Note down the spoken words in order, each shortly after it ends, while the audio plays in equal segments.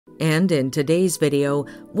and in today's video,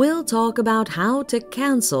 we'll talk about how to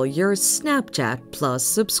cancel your Snapchat Plus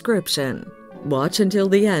subscription. Watch until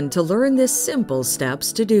the end to learn the simple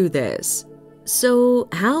steps to do this. So,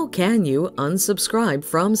 how can you unsubscribe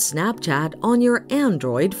from Snapchat on your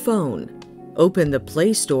Android phone? Open the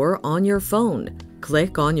Play Store on your phone.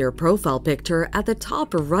 Click on your profile picture at the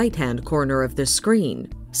top right-hand corner of the screen.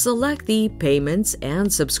 Select the Payments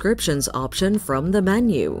and Subscriptions option from the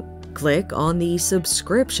menu. Click on the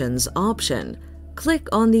Subscriptions option. Click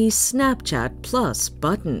on the Snapchat Plus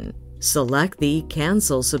button. Select the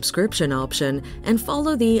Cancel Subscription option and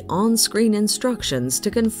follow the on-screen instructions to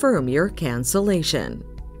confirm your cancellation.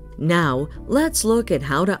 Now, let's look at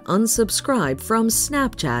how to unsubscribe from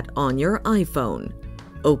Snapchat on your iPhone.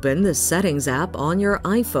 Open the Settings app on your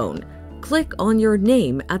iPhone. Click on your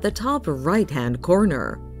name at the top right-hand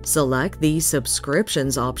corner. Select the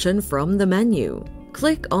Subscriptions option from the menu.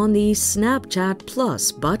 Click on the Snapchat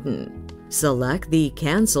Plus button. Select the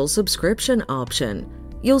Cancel Subscription option.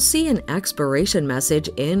 You'll see an expiration message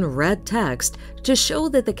in red text to show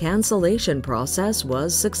that the cancellation process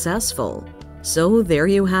was successful. So there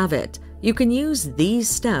you have it. You can use these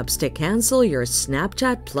steps to cancel your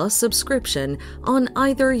Snapchat Plus subscription on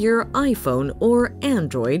either your iPhone or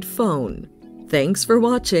Android phone. Thanks for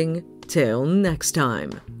watching. Till next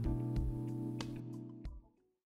time.